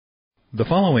The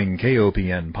following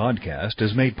KOPN podcast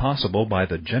is made possible by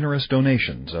the generous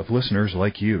donations of listeners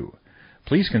like you.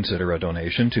 Please consider a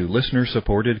donation to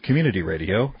listener-supported community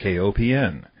radio,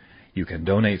 KOPN. You can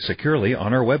donate securely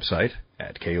on our website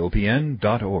at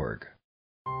kopn.org.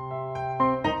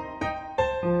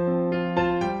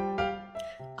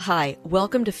 Hi,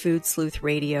 welcome to Food Sleuth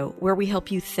Radio, where we help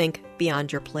you think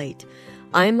beyond your plate.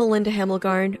 I'm Melinda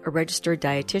Hemmelgarn, a registered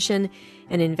dietitian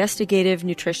and investigative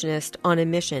nutritionist on a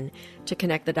mission to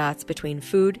connect the dots between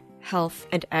food, health,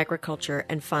 and agriculture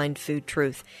and find food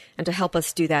truth. And to help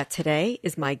us do that today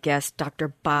is my guest, Dr.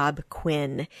 Bob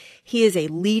Quinn. He is a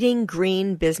leading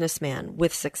green businessman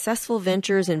with successful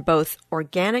ventures in both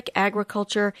organic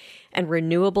agriculture and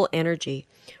renewable energy.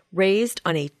 Raised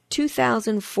on a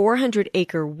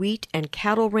 2,400-acre wheat and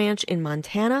cattle ranch in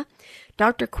Montana,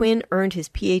 Dr. Quinn earned his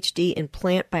Ph.D. in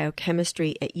plant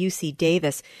biochemistry at UC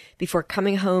Davis before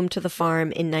coming home to the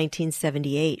farm in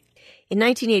 1978. In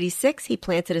 1986, he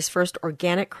planted his first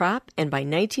organic crop, and by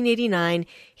 1989,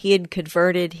 he had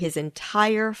converted his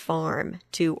entire farm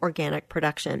to organic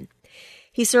production.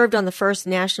 He served on the first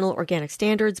National Organic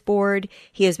Standards Board.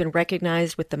 He has been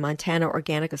recognized with the Montana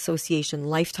Organic Association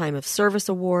Lifetime of Service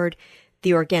Award,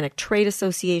 the Organic Trade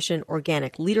Association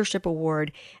Organic Leadership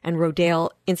Award, and Rodale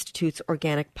Institute's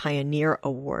Organic Pioneer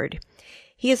Award.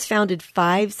 He has founded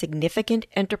 5 significant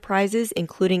enterprises,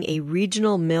 including a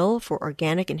regional mill for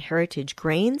organic and heritage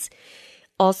grains,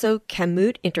 also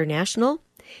Kamut International.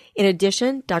 In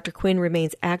addition, Dr. Quinn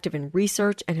remains active in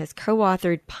research and has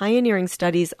co-authored pioneering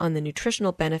studies on the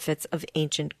nutritional benefits of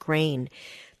ancient grain.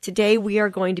 Today, we are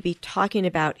going to be talking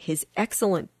about his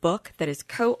excellent book that is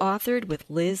co-authored with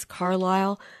Liz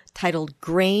Carlisle titled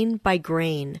Grain by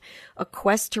Grain, A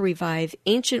Quest to Revive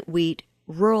Ancient Wheat,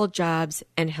 Rural Jobs,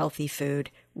 and Healthy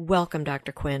Food. Welcome,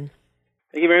 Dr. Quinn.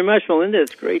 Thank you very much, Melinda.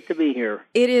 It's great to be here.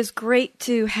 It is great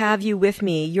to have you with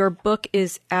me. Your book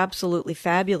is absolutely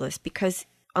fabulous because,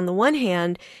 on the one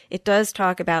hand, it does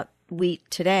talk about wheat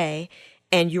today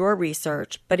and your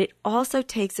research, but it also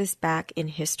takes us back in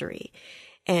history.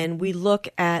 And we look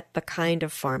at the kind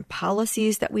of farm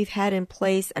policies that we've had in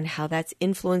place and how that's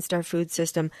influenced our food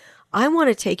system. I want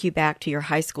to take you back to your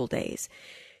high school days.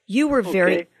 You were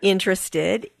very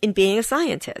interested in being a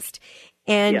scientist,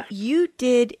 and you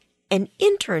did an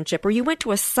internship, or you went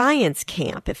to a science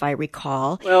camp, if I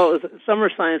recall. Well, it was Summer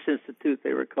Science Institute,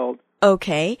 they were called.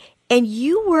 Okay. And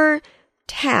you were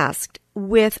tasked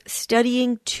with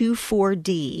studying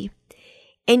 2,4-D,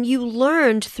 and you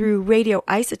learned through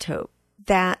radioisotope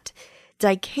that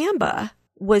dicamba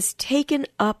was taken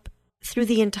up through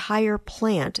the entire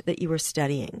plant that you were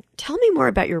studying. Tell me more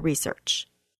about your research.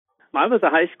 I was a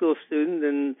high school student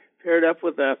and paired up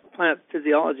with a plant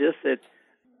physiologist at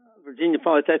Virginia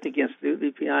Polytechnic Institute,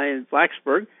 VPI, in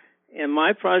Blacksburg. And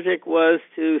my project was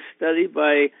to study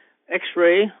by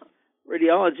X-ray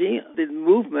radiology the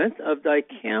movement of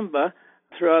dicamba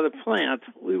throughout a plant.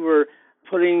 We were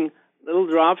putting little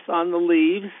drops on the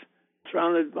leaves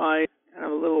surrounded by kind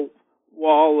of a little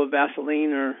wall of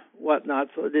Vaseline or whatnot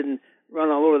so it didn't run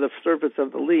all over the surface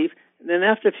of the leaf. And then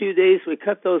after a few days, we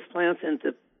cut those plants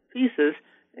into pieces,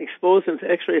 exposed them to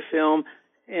X-ray film,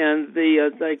 and the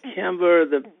dicamba,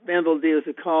 the Banville D as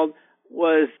it's called,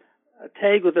 was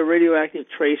tagged with a radioactive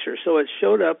tracer. So it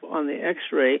showed up on the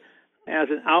X-ray as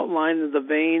an outline of the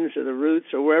veins or the roots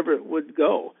or wherever it would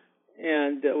go.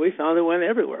 And we found it went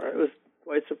everywhere. It was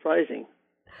quite surprising.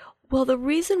 Well, the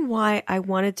reason why I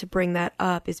wanted to bring that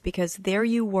up is because there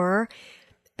you were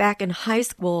back in high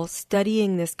school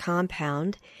studying this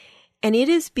compound, and it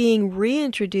is being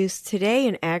reintroduced today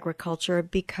in agriculture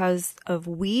because of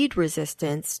weed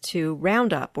resistance to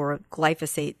Roundup, or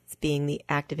glyphosate being the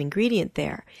active ingredient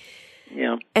there.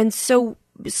 Yeah. And so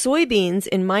soybeans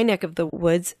in my neck of the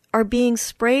woods are being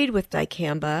sprayed with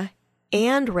dicamba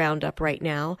and Roundup right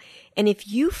now. And if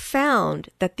you found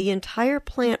that the entire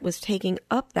plant was taking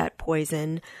up that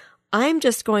poison, I'm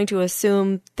just going to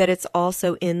assume that it's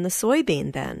also in the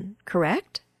soybean then,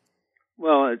 correct?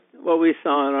 Well, what we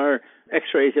saw in our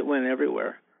X-rays, it went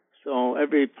everywhere. So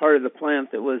every part of the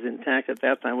plant that was intact at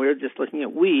that time, we were just looking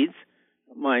at weeds.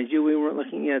 Mind you, we weren't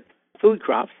looking at food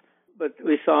crops, but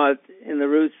we saw it in the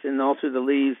roots and all through the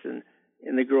leaves and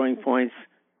in the growing points,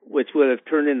 which would have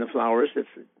turned into flowers if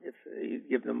you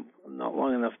give them not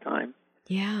long enough time.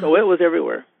 Yeah. So it was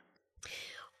everywhere.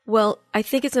 Well, I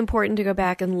think it's important to go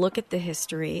back and look at the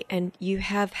history, and you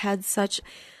have had such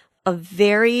a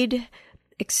varied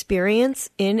experience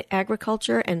in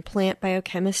agriculture and plant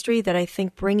biochemistry that I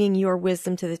think bringing your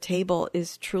wisdom to the table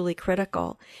is truly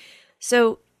critical.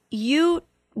 So you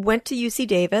went to UC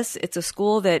Davis. It's a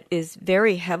school that is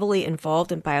very heavily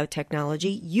involved in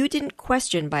biotechnology. You didn't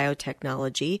question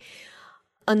biotechnology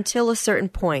until a certain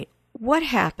point. What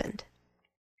happened?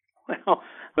 Well,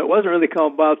 it wasn't really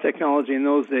called biotechnology in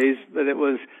those days, but it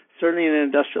was certainly an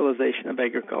industrialization of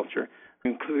agriculture,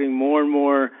 including more and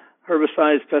more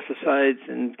herbicides, pesticides,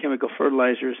 and chemical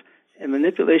fertilizers, and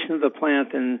manipulation of the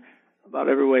plant in about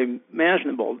every way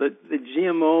imaginable. The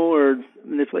GMO, or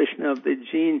manipulation of the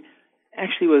gene,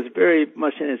 actually was very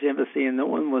much in its infancy, and no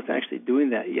one was actually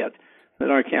doing that yet at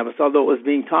our campus, although it was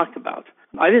being talked about.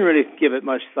 I didn't really give it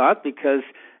much thought because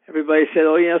everybody said,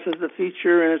 oh, yes, it's the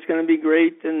future, and it's going to be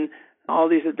great, and all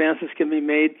these advances can be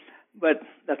made. But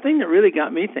the thing that really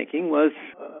got me thinking was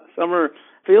a summer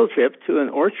field trip to an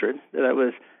orchard that I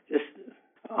was just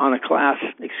on a class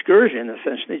excursion,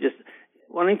 essentially, just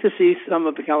wanting to see some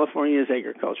of California's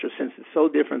agriculture, since it's so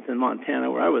different than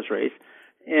Montana, where I was raised.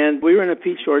 And we were in a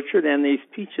peach orchard, and these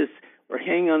peaches were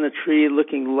hanging on the tree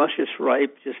looking luscious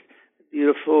ripe, just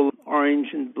beautiful orange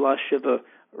and blush of a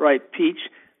ripe peach.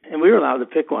 And we were allowed to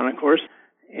pick one, of course.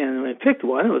 And when I picked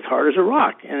one, it was hard as a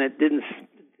rock, and it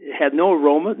had no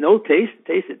aroma, no taste. It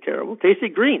tasted terrible. It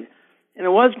tasted green, and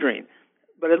it was green,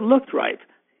 but it looked ripe.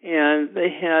 And they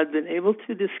had been able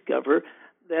to discover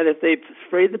that if they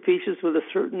sprayed the peaches with a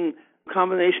certain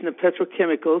combination of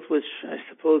petrochemicals, which I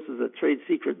suppose is a trade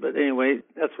secret, but anyway,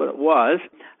 that's what it was,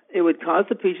 it would cause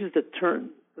the peaches to turn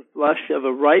the blush of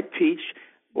a ripe peach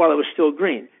while it was still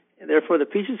green. And therefore, the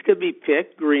peaches could be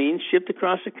picked green, shipped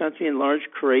across the country in large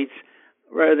crates,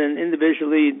 rather than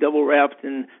individually double-wrapped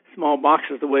in small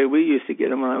boxes the way we used to get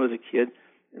them when I was a kid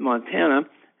in Montana.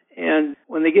 And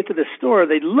when they get to the store,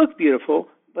 they look beautiful,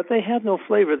 but they have no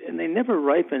flavor, and they never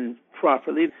ripen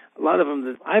properly. A lot of them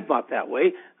that I bought that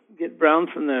way get brown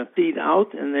from the seed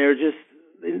out, and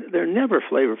they're never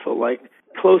flavorful like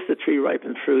close to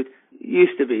tree-ripened fruit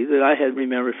used to be that I had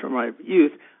remembered from my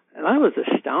youth. And I was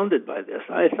astounded by this.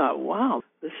 I thought, wow,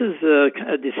 this is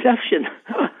a deception.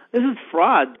 This is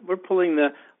fraud. We're pulling the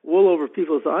wool over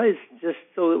people's eyes just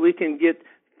so that we can get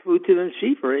food to them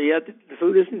cheaper. Yet the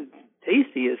food isn't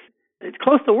tasty. It's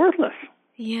close to worthless.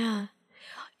 Yeah.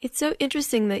 It's so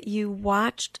interesting that you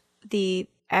watched the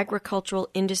agricultural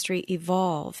industry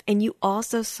evolve, and you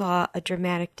also saw a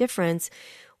dramatic difference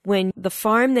when the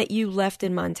farm that you left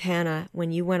in Montana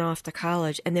when you went off to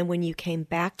college, and then when you came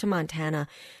back to Montana,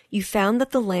 you found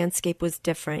that the landscape was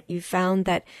different. You found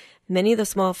that many of the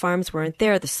small farms weren't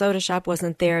there, the soda shop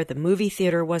wasn't there, the movie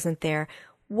theater wasn't there.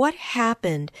 What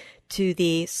happened to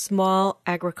the small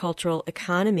agricultural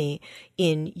economy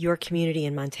in your community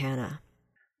in Montana?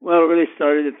 Well, it really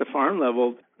started at the farm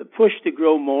level. The push to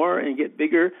grow more and get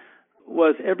bigger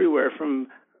was everywhere, from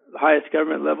the highest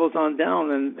government levels on down.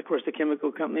 And, of course, the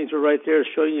chemical companies were right there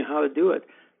showing you how to do it.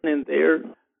 And their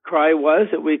cry was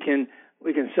that we can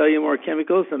sell you more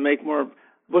chemicals and make more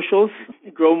bushels,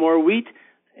 grow more wheat.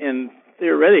 And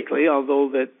theoretically, although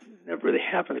that never really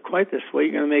happened quite this way,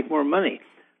 you're going to make more money.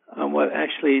 What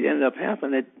actually ended up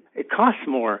happening, it costs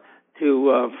more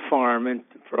to farm and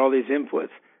for all these inputs.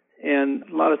 And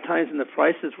a lot of times when the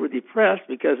prices were depressed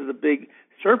because of the big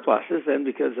surpluses and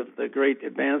because of the great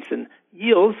advance in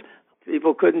yields,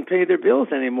 people couldn't pay their bills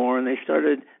anymore, and they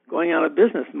started going out of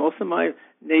business. Most of my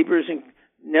neighbors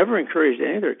never encouraged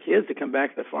any of their kids to come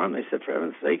back to the farm. They said, for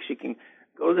heaven's sakes, you can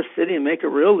go to the city and make a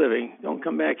real living. Don't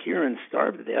come back here and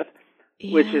starve to death,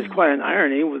 which is quite an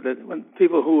irony when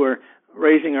people who are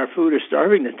raising our food are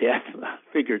starving to death,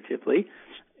 figuratively.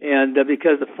 And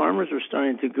because the farmers were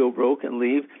starting to go broke and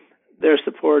leave, their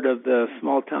support of the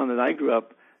small town that I grew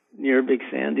up near, Big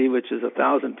Sandy, which is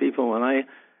 1,000 people when I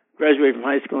graduated from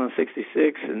high school in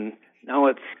 '66, and now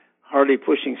it's hardly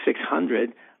pushing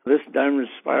 600. This downward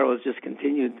spiral has just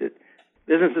continued. That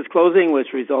business is closing,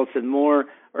 which results in more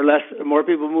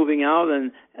people moving out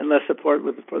and less support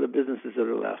for the businesses that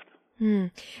are left.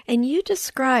 And you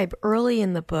describe early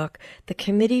in the book the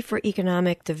Committee for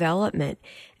Economic Development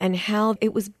and how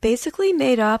it was basically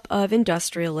made up of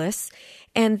industrialists,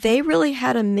 and they really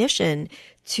had a mission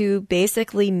to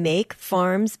basically make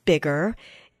farms bigger,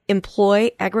 employ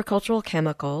agricultural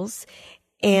chemicals.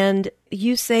 And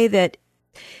you say that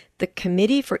the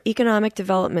Committee for Economic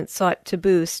Development sought to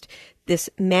boost this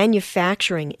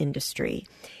manufacturing industry.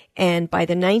 And by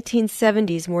the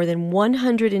 1970s, more than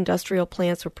 100 industrial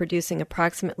plants were producing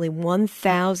approximately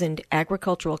 1,000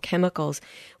 agricultural chemicals,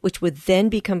 which would then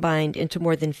be combined into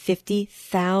more than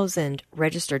 50,000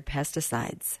 registered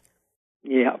pesticides.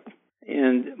 Yeah,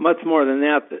 and much more than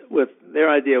that. With their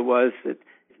idea was that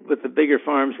with the bigger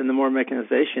farms and the more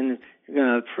mechanization, you're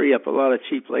going to free up a lot of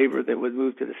cheap labor that would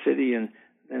move to the city, and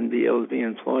and be able to be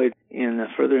employed in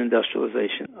further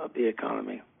industrialization of the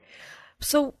economy.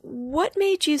 So what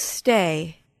made you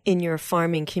stay in your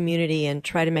farming community and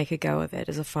try to make a go of it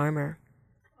as a farmer?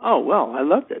 Oh, well, I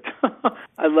loved it.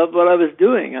 I loved what I was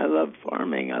doing. I loved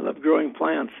farming. I loved growing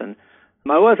plants. And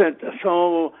I wasn't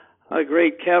so a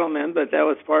great cattleman, but that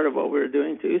was part of what we were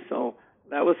doing too, so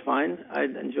that was fine. I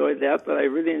enjoyed that, but I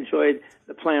really enjoyed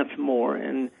the plants more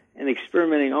and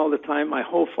experimenting all the time. My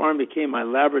whole farm became my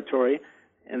laboratory.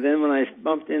 And then when I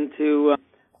bumped into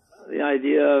the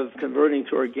idea of converting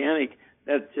to organic,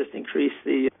 that just increased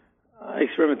the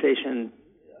experimentation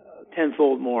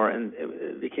tenfold more, and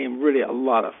it became really a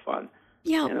lot of fun.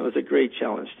 Yeah. And it was a great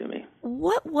challenge to me.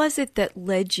 What was it that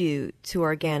led you to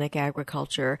organic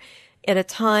agriculture at a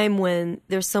time when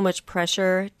there's so much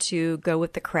pressure to go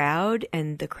with the crowd,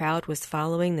 and the crowd was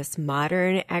following this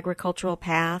modern agricultural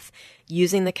path,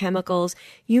 using the chemicals?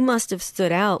 You must have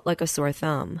stood out like a sore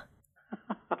thumb.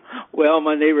 Well,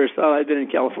 my neighbors thought I'd been in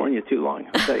California too long,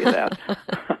 I'll tell you that.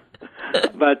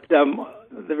 But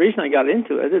the reason I got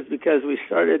into it is because we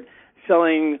started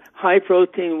selling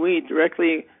high-protein wheat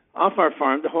directly off our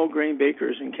farm to whole grain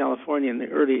bakers in California in the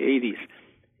early 80s.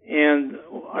 And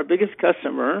our biggest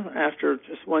customer, after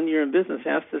just 1 year in business,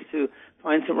 asked us to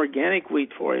find some organic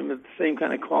wheat for him at the same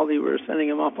kind of quality we were sending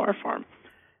him off our farm.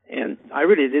 And I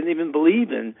really didn't even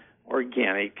believe in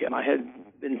organic. I had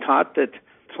been taught that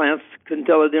plants couldn't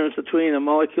tell the difference between a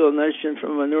molecule of nitrogen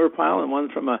from a manure pile and one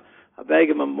from a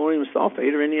bag of ammonium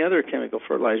sulfate or any other chemical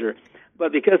fertilizer.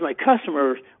 But because my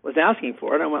customer was asking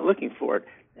for it, I went looking for it.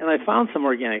 And I found some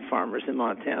organic farmers in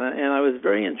Montana, and I was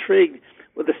very intrigued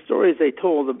with the stories they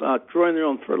told about growing their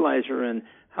own fertilizer and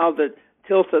how the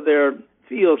tilth of their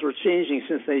fields were changing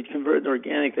since they converted to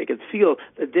organic. They could feel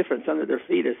the difference under their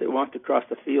feet as they walked across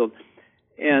the field.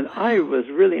 And I was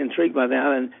really intrigued by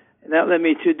that, and that led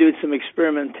me to do some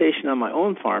experimentation on my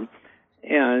own farm.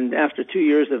 And after 2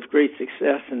 years of great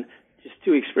success and just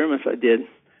 2 experiments I did,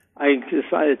 I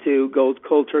decided to go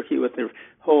cold turkey with the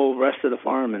whole rest of the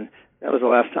farm, and that was the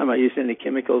last time I used any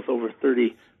chemicals over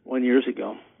 31 years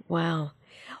ago. Wow.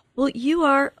 Well, you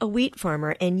are a wheat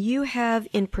farmer, and you have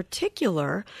in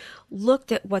particular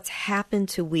looked at what's happened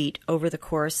to wheat over the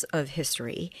course of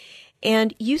history.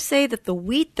 And you say that the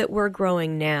wheat that we're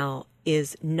growing now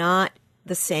is not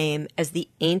the same as the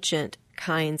ancient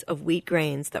kinds of wheat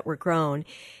grains that were grown,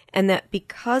 and that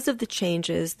because of the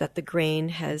changes that the grain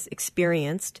has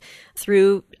experienced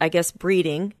through, I guess,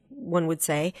 breeding, one would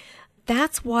say,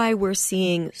 that's why we're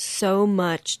seeing so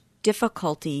much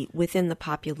difficulty within the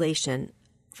population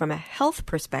from a health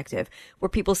perspective, where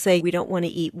people say, we don't want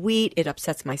to eat wheat, it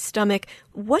upsets my stomach.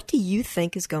 What do you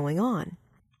think is going on?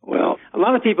 Well, a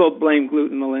lot of people blame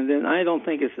gluten, Melinda, and I don't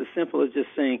think it's as simple as just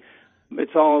saying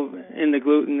it's all in the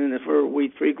gluten, and if we're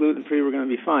wheat-free, gluten-free, we're going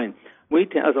to be fine.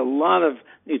 Wheat has a lot of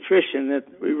nutrition that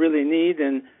we really need,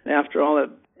 and after all,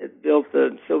 it built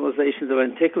the civilizations of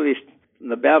antiquity, from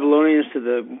the Babylonians to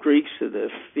the Greeks to the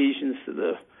Ephesians to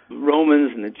the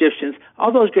Romans and Egyptians.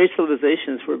 All those great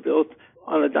civilizations were built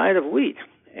on a diet of wheat,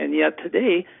 and yet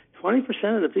today, 20%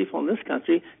 of the people in this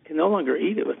country can no longer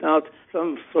eat it without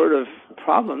some sort of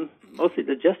problem, mostly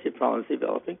digestive problems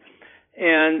developing.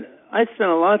 And I spent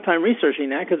a lot of time researching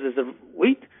that because as a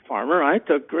wheat farmer, I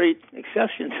took great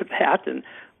exception to that and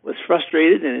was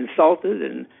frustrated and insulted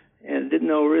and didn't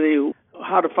know really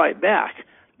how to fight back.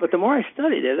 But the more I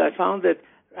studied it, I found that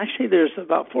actually there's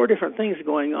about 4 different things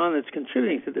going on that's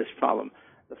contributing to this problem.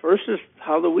 The first is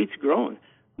how the wheat's grown.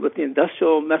 With the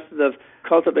industrial method of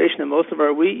cultivation of most of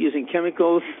our wheat using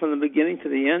chemicals from the beginning to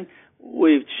the end,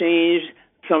 we've changed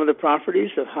some of the properties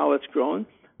of how it's grown.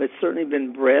 It's certainly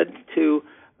been bred to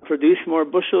produce more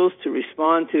bushels, to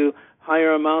respond to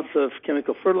higher amounts of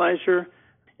chemical fertilizer.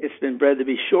 It's been bred to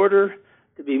be shorter,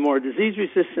 to be more disease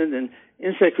resistant and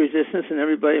insect resistant. And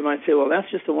everybody might say, well, that's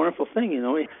just a wonderful thing. You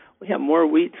know, we have more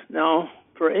wheat now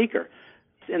per acre.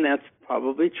 And that's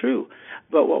probably true.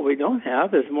 But what we don't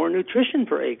have is more nutrition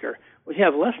per acre. We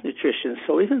have less nutrition.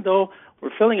 So even though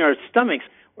we're filling our stomachs,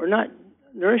 we're not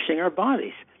nourishing our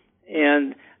bodies.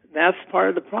 And that's part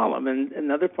of the problem. And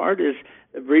another part is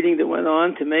the breeding that went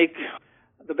on to make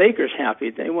the bakers happy.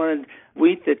 They wanted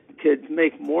wheat that could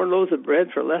make more loaves of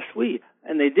bread for less wheat.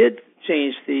 And they did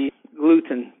change the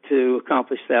gluten to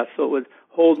accomplish that so it would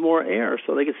hold more air,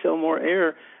 so they could sell more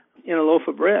air in a loaf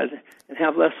of bread and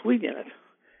have less wheat in it.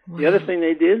 Wow. The other thing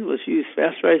they did was use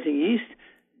fast-rising yeast,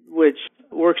 which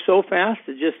works so fast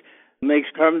it just makes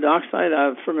carbon dioxide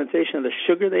out of fermentation of the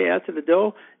sugar they add to the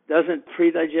dough, doesn't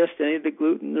pre-digest any of the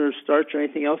gluten or starch or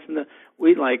anything else in the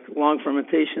wheat, like long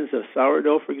fermentations of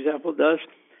sourdough, for example, does.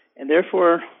 And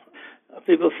therefore,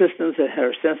 people's systems that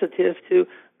are sensitive to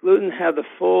gluten have the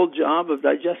full job of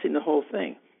digesting the whole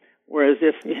thing. Whereas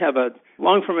if you have a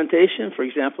long fermentation, for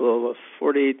example, of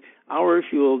 48 hours,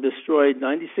 you will destroy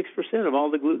 96% of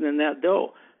all the gluten in that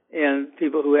dough. And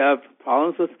people who have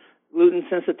problems with gluten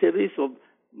sensitivities will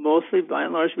mostly, by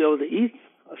and large, be able to eat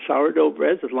sourdough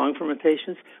breads with long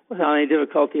fermentations without any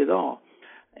difficulty at all.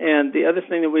 And the other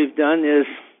thing that we've done is,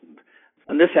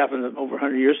 and this happened over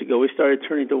 100 years ago, we started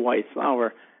turning to white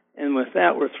flour. And with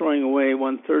that, we're throwing away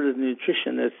 1/3 of the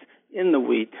nutrition that's in the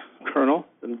wheat kernel,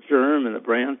 the germ and the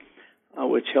bran,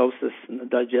 which helps us in the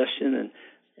digestion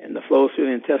and the flow through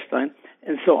the intestine.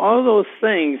 And so all of those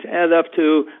things add up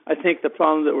to, I think, the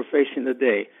problem that we're facing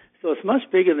today. So it's much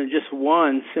bigger than just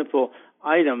one simple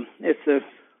item. It's an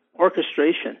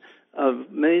orchestration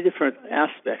of many different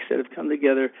aspects that have come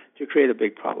together to create a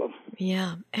big problem.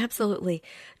 Yeah, absolutely.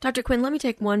 Dr. Quinn, let me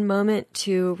take one moment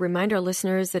to remind our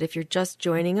listeners that if you're just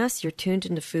joining us, you're tuned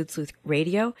into Food Sleuth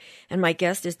Radio, and my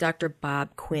guest is Dr.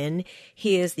 Bob Quinn.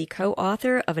 He is the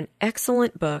co-author of an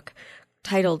excellent book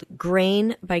titled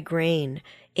Grain by Grain,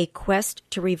 A Quest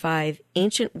to Revive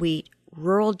Ancient Wheat,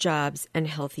 Rural Jobs, and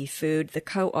Healthy Food. The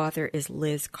co-author is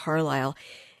Liz Carlisle.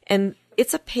 And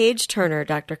it's a page-turner,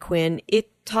 Dr. Quinn. It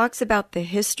talks about the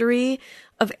history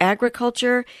of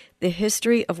agriculture, the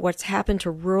history of what's happened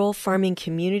to rural farming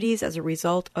communities as a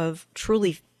result of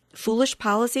truly foolish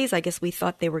policies. I guess we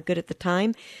thought they were good at the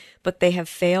time, but they have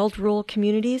failed rural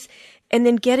communities. And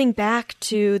then getting back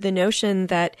to the notion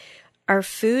that our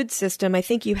food system, I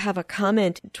think you have a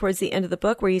comment towards the end of the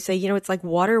book where you say, it's like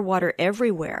water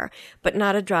everywhere, but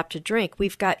not a drop to drink.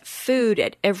 We've got food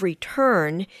at every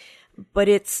turn, but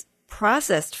it's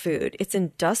processed food. It's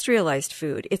industrialized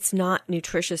food. It's not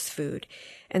nutritious food.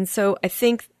 And so I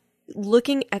think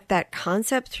looking at that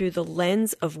concept through the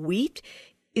lens of wheat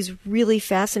is really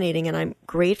fascinating, and I'm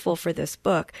grateful for this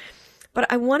book. But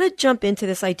I want to jump into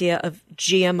this idea of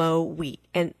GMO wheat.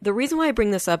 And the reason why I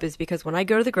bring this up is because when I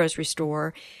go to the grocery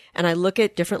store and I look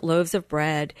at different loaves of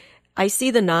bread, I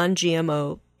see the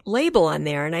non-GMO label on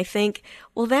there. And I think,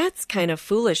 well, that's kind of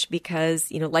foolish because,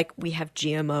 like we have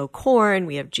GMO corn,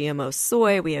 we have GMO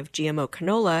soy, we have GMO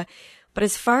canola. But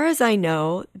as far as I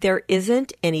know, there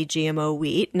isn't any GMO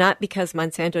wheat, not because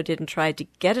Monsanto didn't try to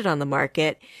get it on the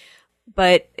market.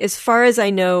 But as far as I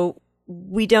know,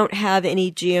 we don't have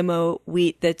any GMO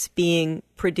wheat that's being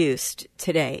produced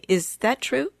today. Is that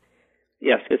true?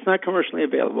 Yes, it's not commercially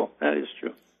available. That is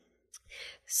true.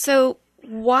 So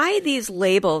why these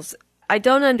labels? I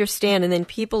don't understand. And then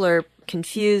people are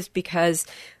confused because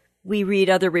we read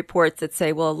other reports that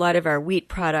say, well, a lot of our wheat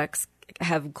products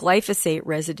have glyphosate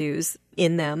residues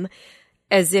in them,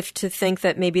 as if to think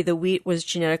that maybe the wheat was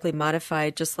genetically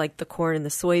modified just like the corn and the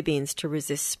soybeans to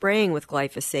resist spraying with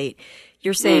glyphosate.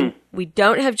 You're saying we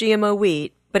don't have GMO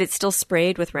wheat, but it's still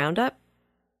sprayed with Roundup?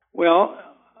 Well,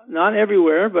 not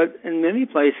everywhere, but in many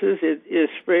places it is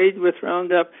sprayed with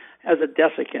Roundup as a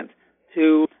desiccant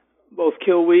to both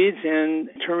kill weeds and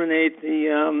terminate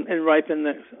and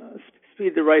ripen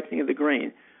speed the ripening of the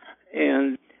grain.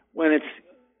 And when it's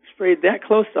sprayed that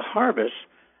close to harvest,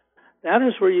 that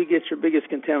is where you get your biggest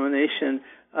contamination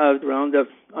of Roundup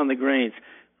on the grains.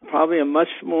 Probably a much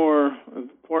more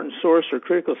important source or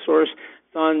critical source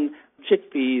is on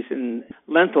chickpeas and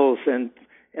lentils and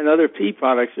other pea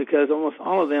products, because almost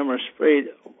all of them are sprayed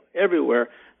everywhere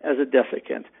as a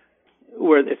desiccant,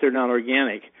 if they're not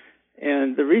organic.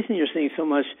 And the reason you're seeing so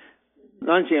much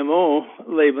non-GMO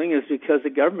labeling is because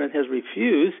the government has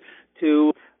refused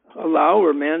to allow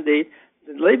or mandate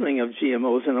the labeling of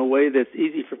GMOs in a way that's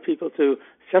easy for people to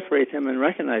separate them and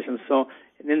recognize them. So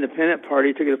an independent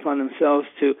party took it upon themselves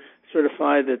to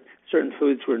certify that certain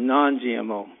foods were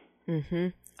non-GMO. Mm-hmm.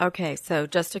 Okay, so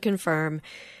just to confirm,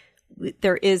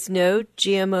 there is no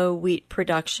GMO wheat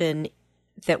production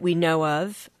that we know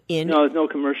of in... No, there's no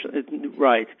commercial...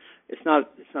 Right. It's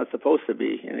not supposed to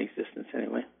be in existence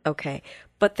anyway. Okay.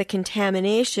 But the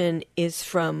contamination is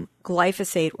from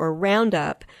glyphosate or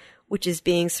Roundup, which is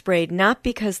being sprayed not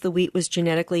because the wheat was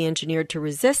genetically engineered to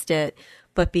resist it,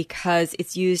 but because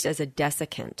it's used as a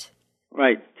desiccant.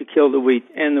 Right, to kill the wheat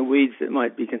and the weeds that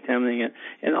might be contaminating it.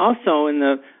 And also in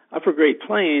the upper Great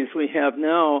Plains, we have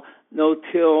now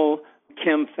no-till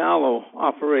chem fallow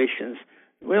operations.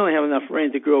 We only have enough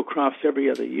rain to grow crops every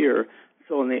other year.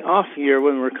 So in the off year,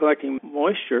 when we're collecting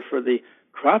moisture for the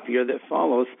crop year that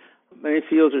follows, many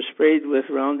fields are sprayed with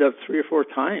Roundup 3 or 4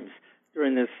 times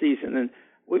during this season. And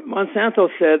Monsanto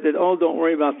said that, don't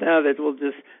worry about that. It will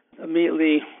just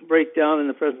immediately break down in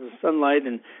the presence of sunlight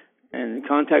and in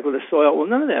contact with the soil. Well,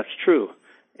 none of that's true.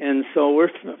 And so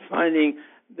we're finding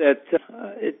that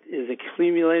it is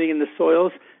accumulating in the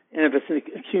soils. And if it's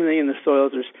accumulating in the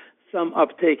soils, there's some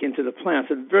uptake into the plants.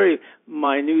 It's very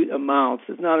minute amounts.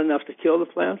 It's not enough to kill the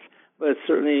plants, but it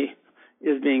certainly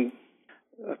is being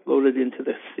loaded into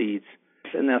the seeds,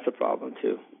 and that's a problem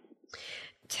too.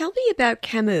 Tell me about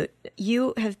Kamut.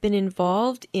 You have been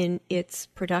involved in its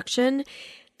production.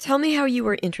 Tell me how you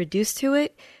were introduced to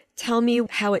it. Tell me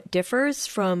how it differs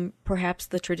from perhaps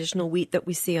the traditional wheat that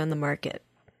we see on the market.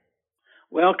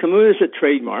 Well, Kamut is a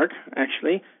trademark,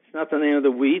 actually. It's not the name of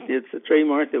the wheat. It's a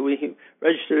trademark that we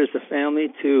registered as a family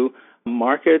to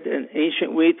market an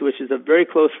ancient wheat, which is a very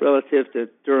close relative to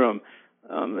durum.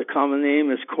 The common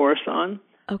name is Coruscant.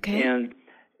 Okay. And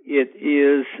it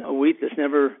is a wheat that's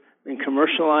never been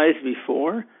commercialized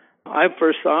before. I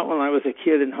first saw it when I was a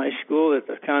kid in high school at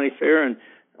the county fair, and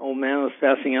an old man was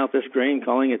passing out this grain,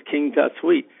 calling it King Tut's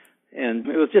wheat. And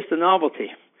it was just a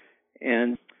novelty.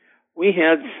 And we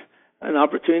had an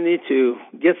opportunity to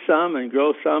get some and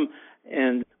grow some,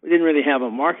 and we didn't really have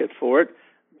a market for it,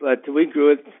 but we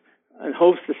grew it in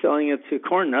hopes of selling it to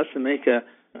corn nuts and make a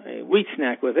wheat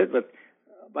snack with it. But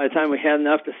by the time we had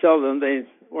enough to sell them, they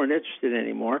weren't interested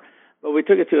anymore. But we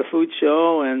took it to a food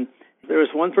show, and there was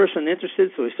one person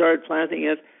interested, so we started planting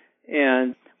it.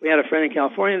 And we had a friend in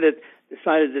California that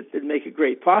decided that it'd make a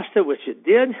great pasta, which it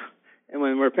did. And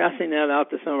when we were passing that out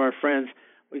to some of our friends,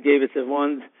 we gave it to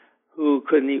one who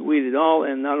couldn't eat wheat at all,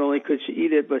 and not only could she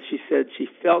eat it, but she said she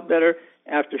felt better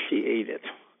after she ate it.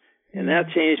 And that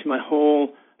changed my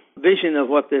whole vision of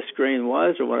what this grain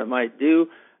was or what it might do,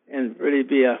 and really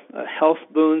be a health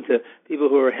boon to people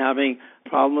who are having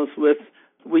problems with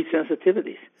wheat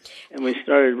sensitivities. And we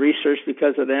started research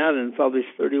because of that and published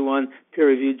 31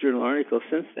 peer-reviewed journal articles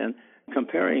since then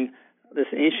comparing this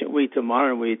ancient wheat to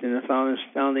modern wheat, and I found an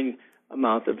astounding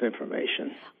amount of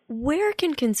information. Where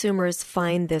can consumers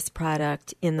find this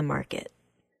product in the market?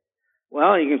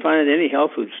 Well, you can find it at any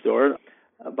health food store.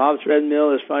 Bob's Red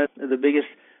Mill is probably the biggest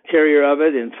carrier of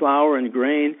it in flour and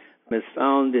grain. It's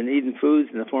found in Eden Foods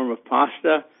in the form of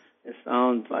pasta. It's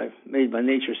made by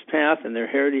Nature's Path and their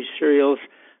heritage cereals.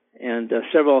 And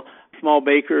several small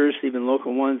bakers, even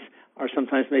local ones, are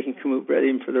sometimes making Kamut bread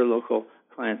even for their local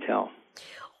clientele.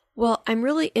 Well, I'm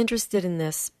really interested in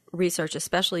this research,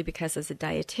 especially because as a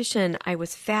dietitian, I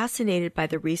was fascinated by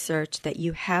the research that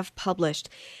you have published.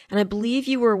 And I believe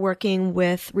you were working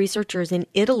with researchers in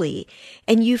Italy,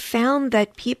 and you found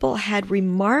that people had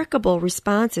remarkable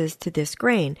responses to this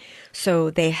grain. So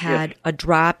they had a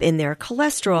drop in their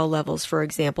cholesterol levels, for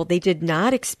example. They did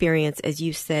not experience, as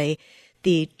you say,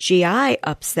 the GI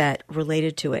upset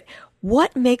related to it.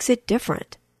 What makes it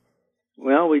different?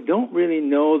 Well, we don't really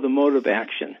know the mode of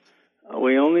action.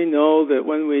 We only know that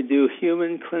when we do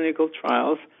human clinical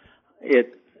trials,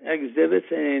 it exhibits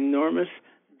an enormous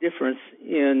difference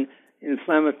in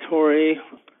inflammatory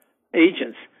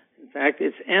agents. In fact,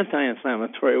 it's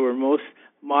anti-inflammatory, where most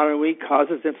modern wheat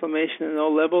causes inflammation in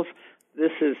low levels.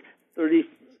 This is 30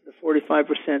 to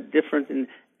 45% different in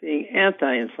being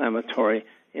anti-inflammatory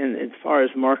as far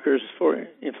as markers for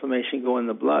inflammation go in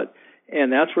the blood.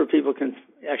 And that's where people can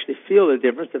actually feel the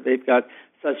difference if they've got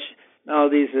such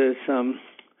maladies as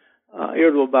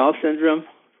irritable bowel syndrome,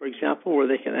 for example, where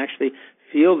they can actually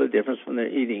feel the difference when they're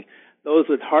eating. Those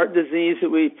with heart disease that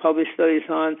we publish studies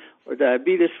on, or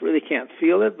diabetes, really can't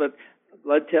feel it, but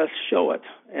blood tests show it.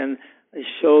 And they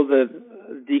show the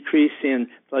decrease in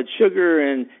blood sugar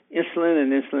and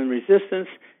insulin resistance,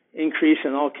 increase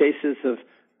in all cases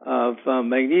of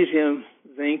magnesium,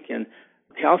 zinc, and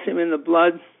calcium in the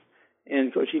blood. And,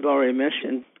 of course, you've already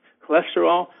mentioned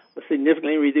cholesterol was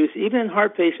significantly reduced, even in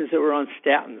heart patients that were on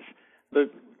statins.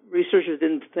 But researchers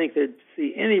didn't think they'd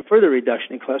see any further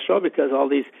reduction in cholesterol because all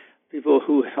these people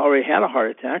who already had a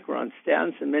heart attack were on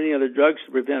statins and many other drugs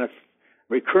to prevent a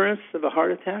recurrence of a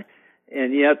heart attack.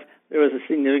 And yet there was a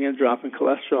significant drop in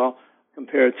cholesterol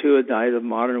compared to a diet of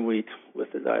modern wheat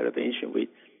with the diet of ancient wheat.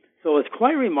 So it's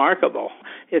quite remarkable.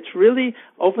 It's really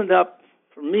opened up,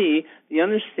 for me, the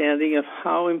understanding of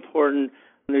how important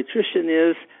nutrition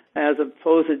is as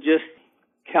opposed to just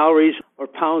calories or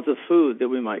pounds of food that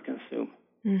we might consume.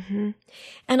 Mm-hmm.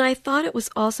 And I thought it was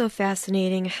also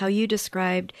fascinating how you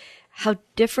described how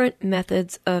different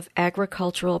methods of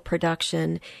agricultural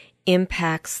production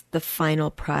impacts the final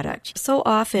product. So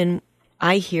often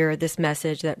I hear this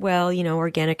message that, well,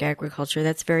 organic agriculture,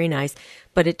 that's very nice,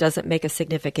 but it doesn't make a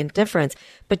significant difference.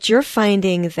 But you're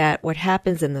finding that what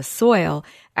happens in the soil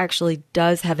actually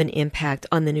does have an impact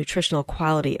on the nutritional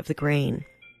quality of the grain.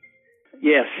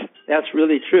 Yes, that's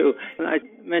really true. And I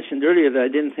mentioned earlier that I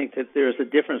didn't think that there's a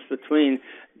difference between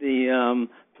the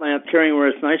plant carrying where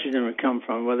its nitrogen would come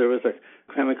from, whether it was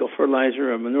a chemical fertilizer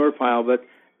or a manure pile. But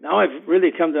now I've really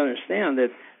come to understand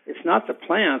that it's not the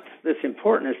plant that's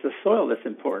important, it's the soil that's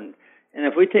important. And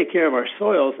if we take care of our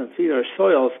soils and feed our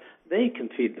soils, they can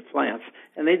feed the plants.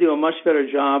 And they do a much better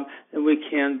job than we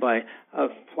can by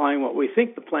applying what we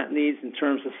think the plant needs in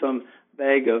terms of some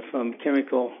bag of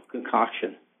chemical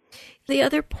concoction. The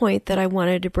other point that I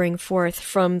wanted to bring forth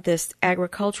from this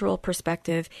agricultural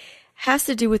perspective has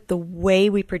to do with the way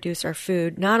we produce our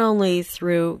food, not only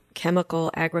through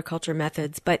chemical agriculture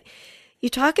methods, but you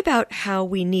talk about how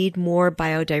we need more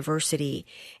biodiversity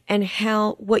and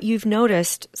how what you've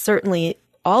noticed, certainly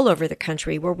all over the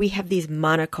country, where we have these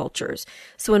monocultures.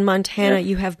 So in Montana,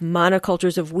 you have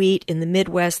monocultures of wheat. In the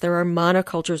Midwest, there are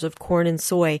monocultures of corn and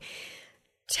soy.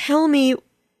 Tell me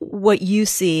what you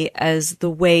see as the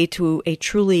way to a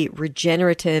truly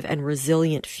regenerative and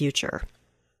resilient future.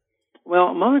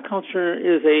 Well, monoculture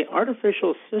is an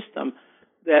artificial system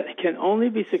that can only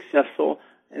be successful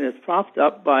and is propped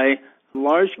up by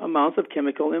large amounts of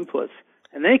chemical inputs.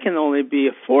 And they can only be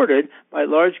afforded by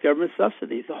large government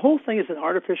subsidies. The whole thing is an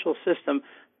artificial system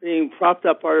being propped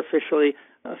up artificially,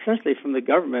 essentially from the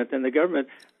government. And the government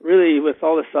really, with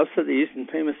all the subsidies and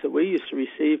payments that we used to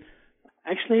receive,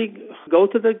 actually go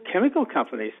to the chemical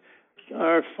companies.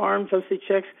 Our farm subsidy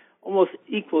checks almost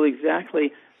equal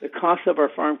exactly the cost of our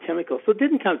farm chemicals. So it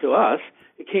didn't come to us.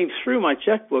 It came through my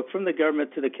checkbook from the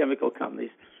government to the chemical companies.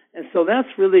 And so that's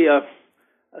really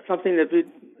something that it's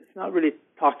not really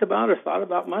talked about or thought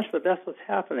about much, but that's what's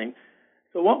happening.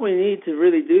 So what we need to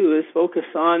really do is focus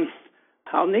on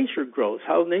how nature grows,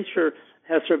 how nature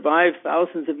has survived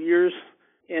thousands of years,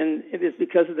 and it is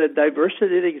because of the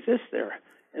diversity that exists there.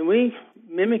 And we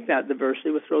mimic that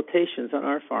diversity with rotations on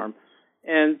our farm.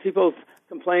 And people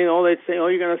complain, they'd say,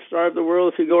 you're going to starve the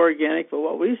world if you go organic. But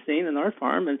what we've seen in our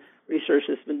farm, and research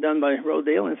that's been done by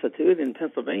Rodale Institute in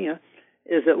Pennsylvania,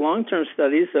 is that long-term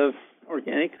studies of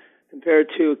organic compared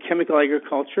to chemical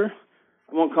agriculture,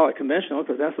 I won't call it conventional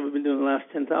because that's what we've been doing the last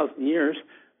 10,000 years.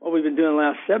 What we've been doing the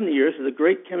last 70 years is a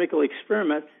great chemical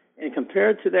experiment, and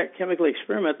compared to that chemical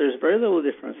experiment, there's very little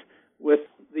difference with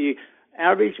the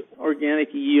average organic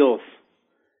yields.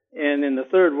 And in the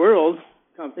third world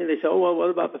company, they say, what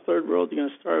about the third world? You're going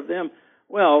to starve them.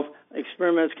 Well,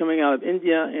 experiments coming out of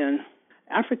India and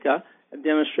Africa have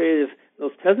demonstrated if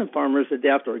those peasant farmers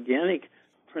adapt organic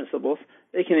principles,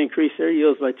 they can increase their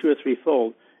yields by 2 or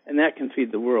 3-fold, and that can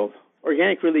feed the world.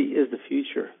 Organic really is the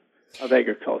future of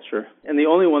agriculture, and the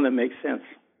only one that makes sense.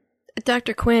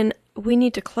 Dr. Quinn, we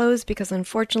need to close because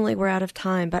unfortunately we're out of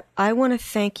time, but I want to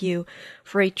thank you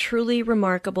for a truly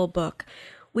remarkable book.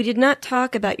 We did not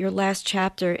talk about your last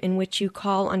chapter in which you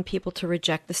call on people to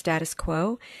reject the status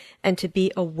quo and to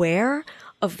be aware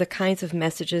of the kinds of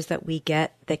messages that we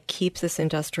get that keeps this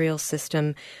industrial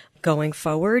system going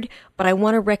forward. But I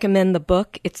want to recommend the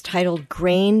book. It's titled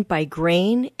Grain by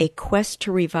Grain, A Quest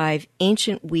to Revive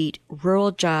Ancient Wheat,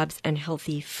 Rural Jobs, and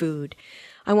Healthy Food.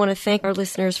 I want to thank our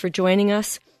listeners for joining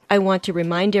us. I want to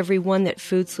remind everyone that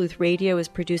Food Sleuth Radio is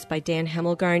produced by Dan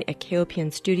Hemmelgarn at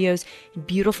KOPN Studios in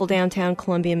beautiful downtown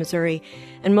Columbia, Missouri.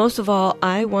 And most of all,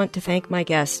 I want to thank my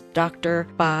guest, Dr.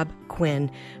 Bob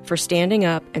Quinn, for standing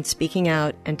up and speaking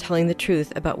out and telling the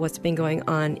truth about what's been going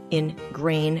on in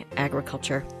grain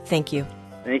agriculture. Thank you.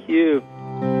 Thank you.